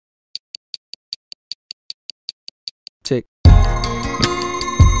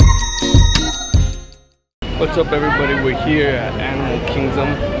What's up everybody, we're here at Animal Kingdom.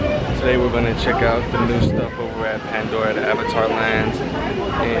 Today we're going to check out the new stuff over at Pandora, the Avatar lands.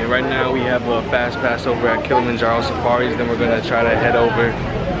 And right now we have a fast pass over at Kilimanjaro Safaris. Then we're going to try to head over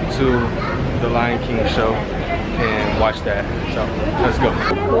to the Lion King show and watch that. So let's go.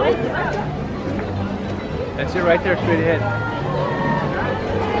 That's it right there, straight ahead.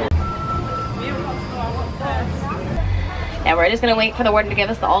 And we're just gonna wait for the warden to give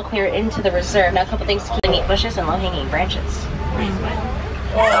us the all clear into the reserve. Now a couple things to keep: neat bushes and low-hanging branches.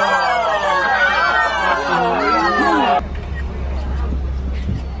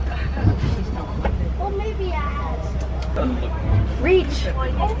 Well, maybe Reach!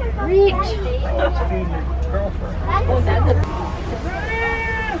 Reach!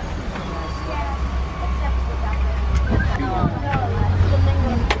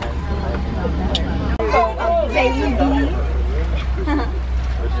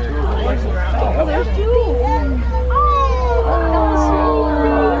 there's two.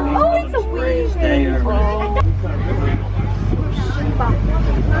 Oh, it's a weird thing.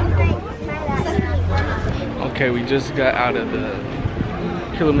 Okay, we just got out of the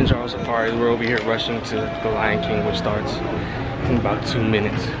Kilimanjaro Safari. We're over here rushing to the Lion King, which starts in about 2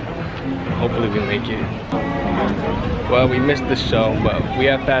 minutes. Hopefully we make it. Well, we missed the show, but we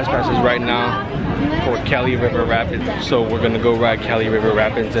have fast passes right now for Kali River Rapids. So we're gonna go ride Kali River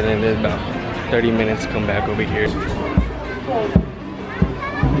Rapids, and then in about 30 minutes come back over here.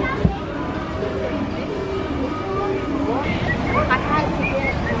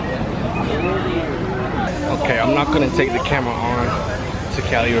 Okay, I'm not gonna take the camera on to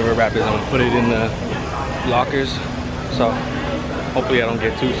Kali River Rapids. I'm gonna put it in the lockers. So hopefully I don't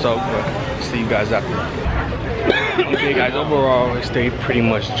get too soaked, but see you guys after. Okay guys, overall it stayed pretty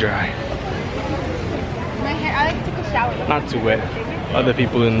much dry. My hair, I like to take a shower. Not too wet. Other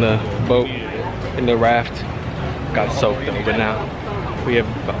people in the boat, in the raft, got soaked though, but now we have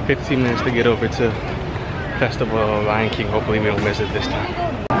about 15 minutes to get over to Festival of Lion King. Hopefully we don't miss it this time.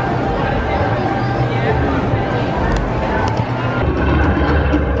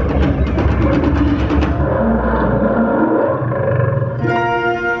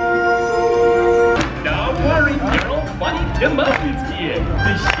 The moment's here.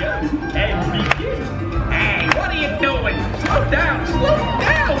 The show can begin. Hey, what are you doing? Slow down, slow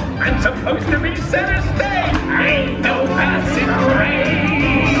down. I'm supposed to be center stage. Ain't no passing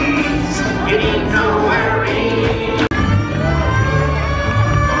grades. You need no worry.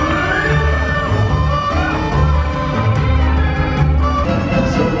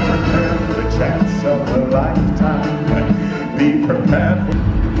 So prepare for the chance of a lifetime. Be prepared for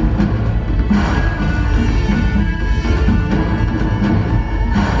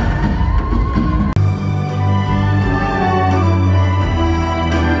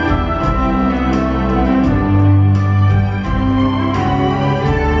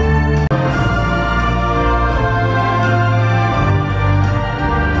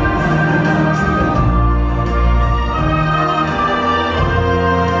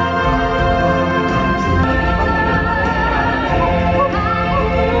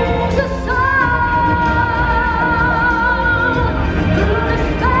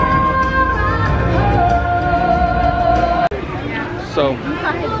So,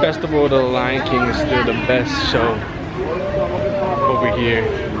 Festival of the Lion King is still the best show over here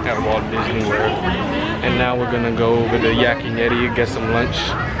at Walt Disney World. And now we're gonna go over to Yak and Yeti and get some lunch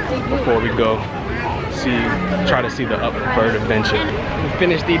before we go try to see the Up Bird Adventure. We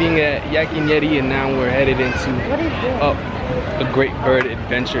finished eating at Yak and Yeti and now we're headed into Up a Great Bird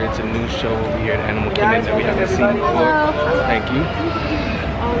Adventure. It's a new show over here at Animal Kingdom that we haven't seen before. Thank you.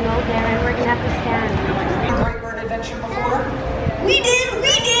 Oh no, Darren, we're gonna have to stand. Great Bird Adventure before? We did!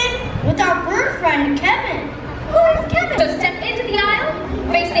 With our bird friend, Kevin. Who is Kevin? So step into the aisle,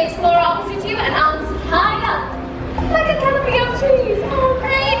 face the explorer opposite you, and arms high up, like a canopy of trees. Oh,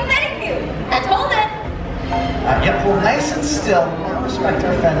 great, thank you. That's hold it. Yep, well, nice and still. Respect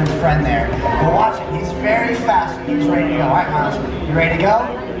our feathered friend there. But watch it, he's very fast when he's ready to go. All right, Miles, you ready to go?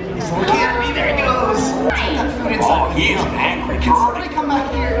 He's looking at me, there he goes. Take that food inside. Oh, he is angry. Can somebody come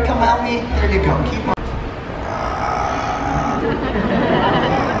out here, come help me? There you go, keep on.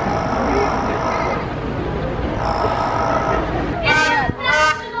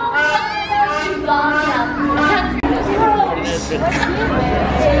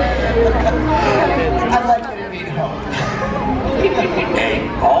 I'd like you to need help. Hey,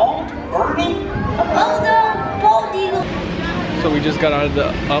 bald Bernie? Bald eagle. So we just got out of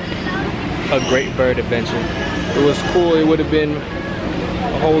the Up a Great Bird Adventure. It was cool. It would have been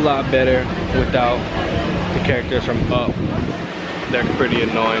a whole lot better without the characters from Up. They're pretty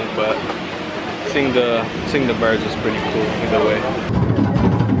annoying, but seeing the birds is pretty cool either way.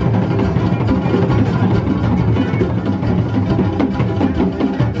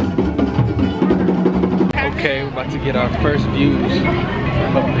 Okay, we're about to get our first views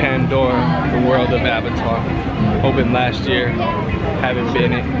of Pandora, the world of Avatar. Opened last year, haven't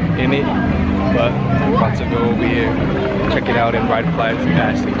been in it, but we're about to go over here, check it out, and ride a flight of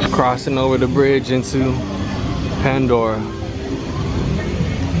passage. Crossing over the bridge into Pandora.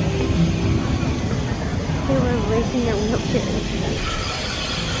 They were racing their wheelchairs.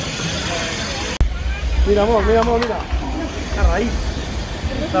 Mira, amor, mira, amor, mira. La raíz.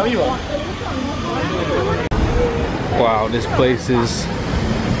 Está viva. Wow, this place is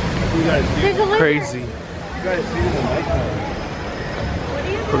crazy.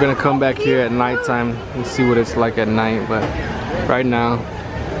 We're gonna come back here at nighttime and see what it's like at night, but right now,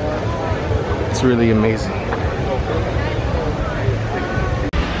 it's really amazing.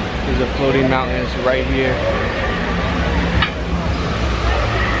 There's the floating mountains right here.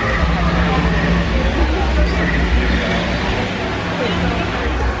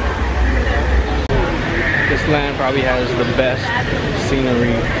 This land probably has the best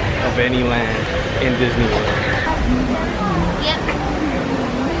scenery of any land in Disney World.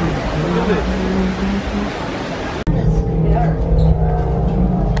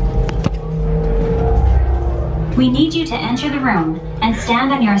 We need you to enter the room and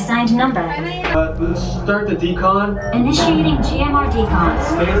stand on your assigned number. Let's start the decon. Initiating GMR decon.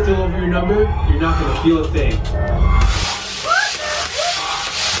 Stand still over your number. You're not going to feel a thing.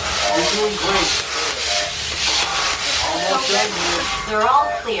 You're doing great. Almost done here. They're all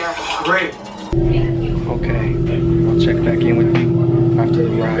clear. Great. Okay, I'll check back in with you after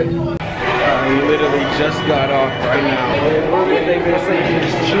the ride. We literally just got off right now. If they've been saying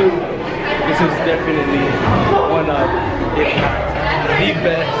it's true, this is definitely one of, if not the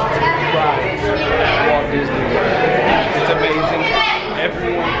best rides at Walt Disney World. It's amazing.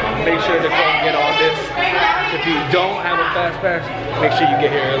 Everyone, make sure to come get on this. If you don't have a fast pass, make sure you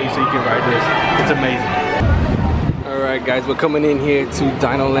get here early so you can ride this. It's amazing. Alright guys, we're coming in here to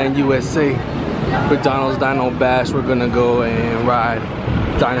Dinoland USA. McDonald's Dino Bash. We're gonna go and ride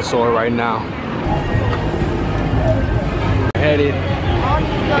Dinosaur right now. We're headed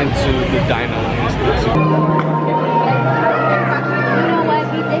into the Dino Institute. You know what?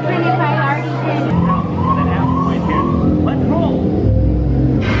 It'd be different if I already did. Let's roll.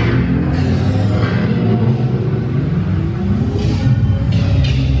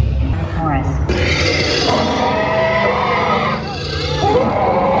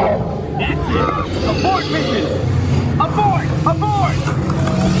 Abort mission! Abort! Abort!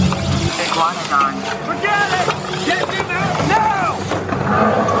 Iguanodon. Forget it! Get him out now!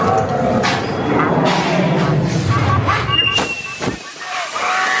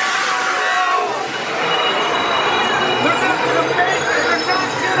 They're not gonna make it! They're not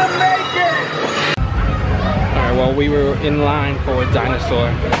gonna make it! Alright, while we were in line for a dinosaur,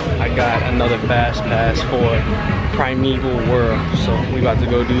 I got another fast pass for Primeval World. So we about to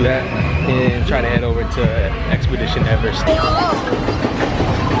go do that and try to head over to Expedition Everest. Here we go.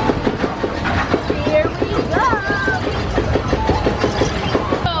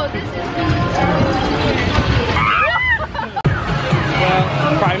 Oh, this is Well,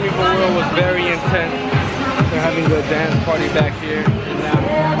 Primeval World was very intense. They're having a dance party back here, and now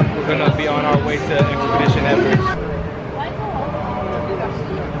we're gonna be on our way to Expedition Everest.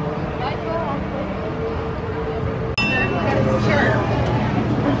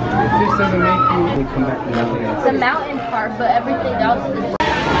 This doesn't make you come back to nothing else. the mountain part, but everything else is.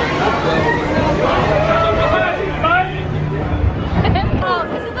 Oh,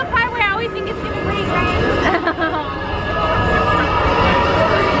 this is the part where I always think it's gonna rain, right?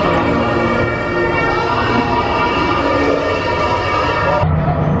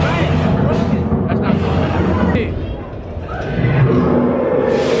 Hey.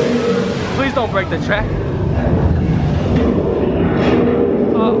 Please don't break the track.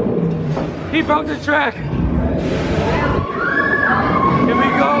 Oh, he broke the track. Here we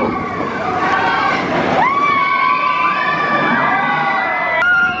go.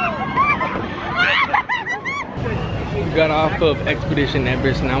 We got off of Expedition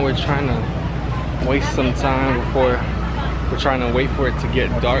Everest. Now we're trying to waste some time before we're trying to wait for it to get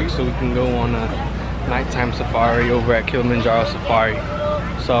dark so we can go on a nighttime safari over at Kilimanjaro Safari.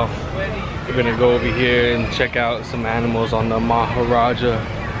 So we're gonna go over here and check out some animals on the Maharaja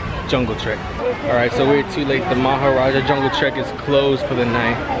Jungle Trek. Alright, so we're too late. The Maharaja Jungle Trek is closed for the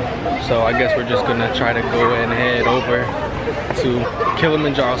night. So I guess we're just gonna try to go and head over to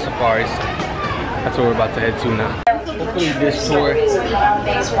Kilimanjaro Safaris. That's where we're about to head to now. Hopefully this tour is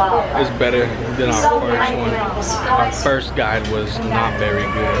better than our first one. Our first guide was not very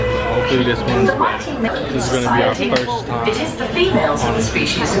good. Hopefully this one's better. This is going to be our first time It is the females of the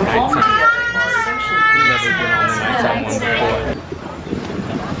species who nighttime belong safari. together. Never been on the nighttime one before.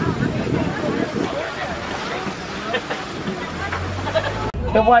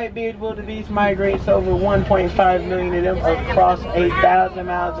 The white-bearded wildebeest migrates over 1.5 million of them across 8,000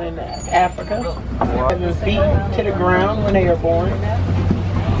 miles in Africa. 7 feet to the ground when they are born.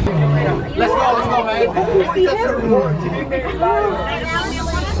 Let's go, man.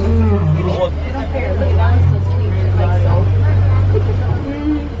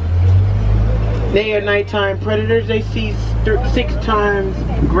 They are nighttime predators. They see 6 times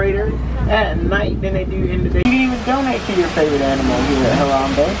greater at night than they do in the day. You can even donate to your favorite animal here at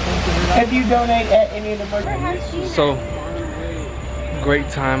Harambe. If you donate at any of the merchants. So, great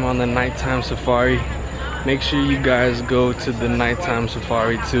time on the nighttime safari. Make sure you guys go to the nighttime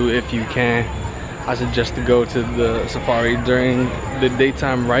safari too if you can. I suggest to go to the safari during the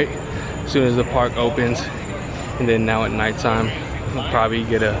daytime right as soon as the park opens, and then now at nighttime you'll probably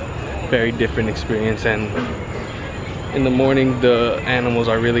get a very different experience. And in the morning the animals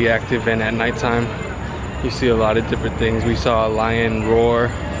are really active, and at nighttime you see a lot of different things. We saw a lion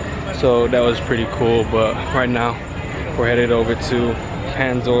roar, so that was pretty cool. But right now we're headed over to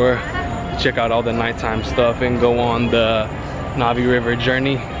Pandora to check out all the nighttime stuff and go on the Navi River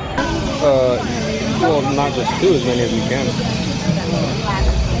Journey. Well, not just do as many as we can.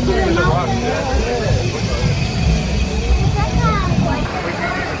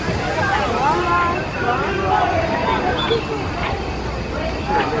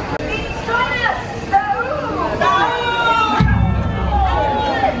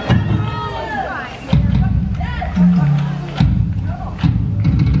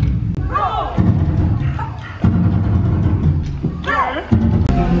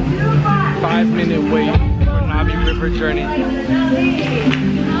 5-minute wait for Navi River Journey.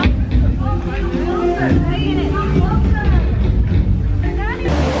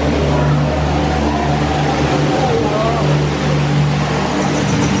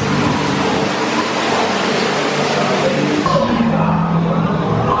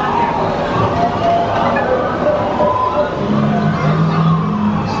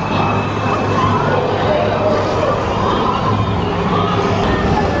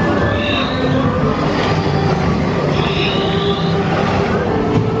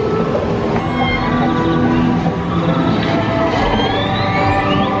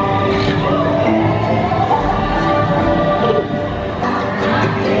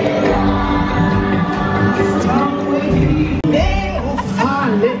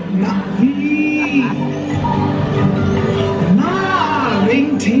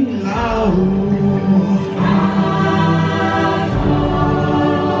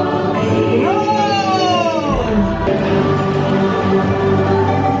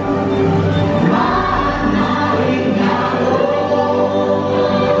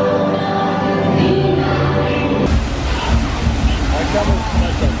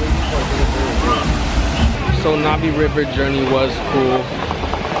 'So Navi River Journey was cool.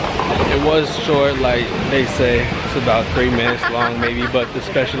 It was short, like they say. It's about 3 minutes long maybe, but the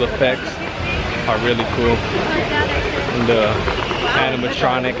special effects are really cool. And the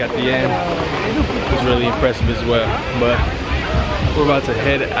animatronic at the end was really impressive as well. But we're about to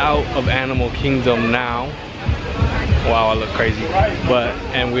head out of Animal Kingdom now. Wow, I look crazy.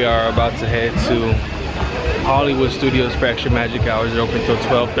 And we are about to head to Hollywood Studios for extra magic hours. They're open till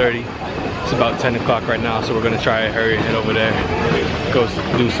 12:30. It's about 10 o'clock right now, so we're gonna try to hurry and head over there. Go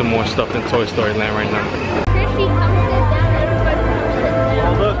do some more stuff in Toy Story Land right now.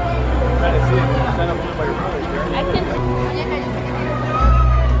 Oh, look. I see it. Stand up by your phone.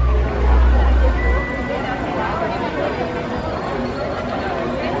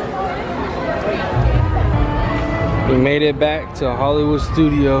 We made it back to Hollywood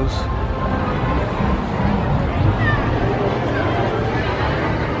Studios.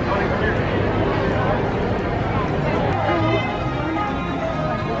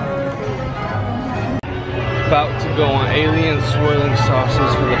 About to go on alien swirling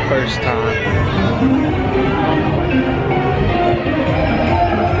saucers for the first time.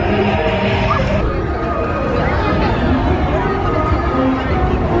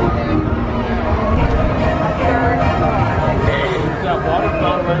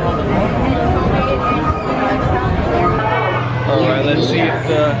 Alright, let's see if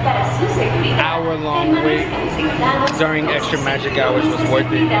the hour-long wait during extra magic hours was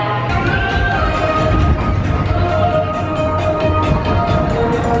worth it.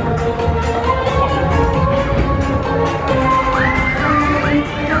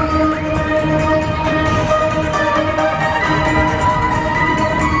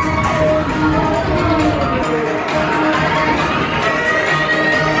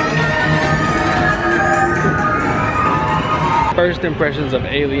 first impressions of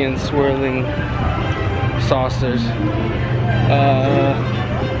alien swirling saucers.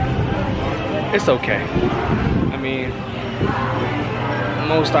 It's okay. I mean,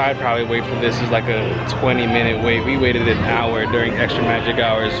 most I'd probably wait for this is like a 20-minute wait. We waited an hour during extra magic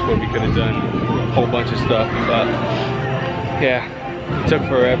hours where we could have done a whole bunch of stuff, but yeah, it took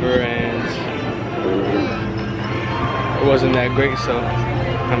forever and it wasn't that great. So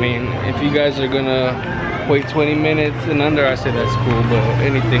I mean, if you guys are gonna wait 20 minutes and under, I say that's cool, but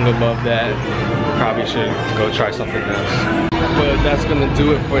anything above that, probably should go try something else. But that's gonna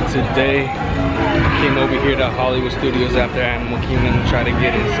do it for today. I came over here to Hollywood Studios after Animal Kingdom to try to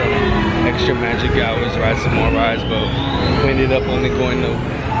get in some extra magic hours, ride some more rides, but we ended up only going to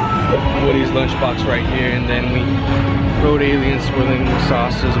Woody's Lunchbox right here, and then we rode alien swirling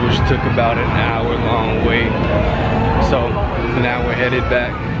saucers, which took about an hour-long wait. So now we're headed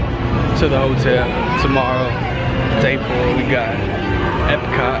back to the hotel. Tomorrow, day 4, we got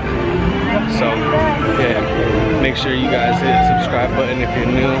Epcot. So yeah, make sure you guys hit the subscribe button if you're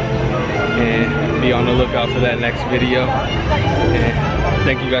new, and be on the lookout for that next video. And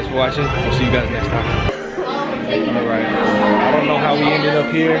thank you guys for watching. We'll see you guys next time. Alright, I don't know how we ended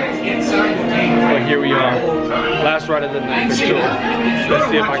up here, but here we are. Last ride of the night for sure. Let's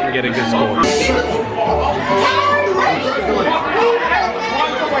see if I can get a good score.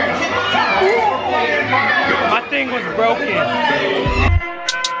 My thing was broken.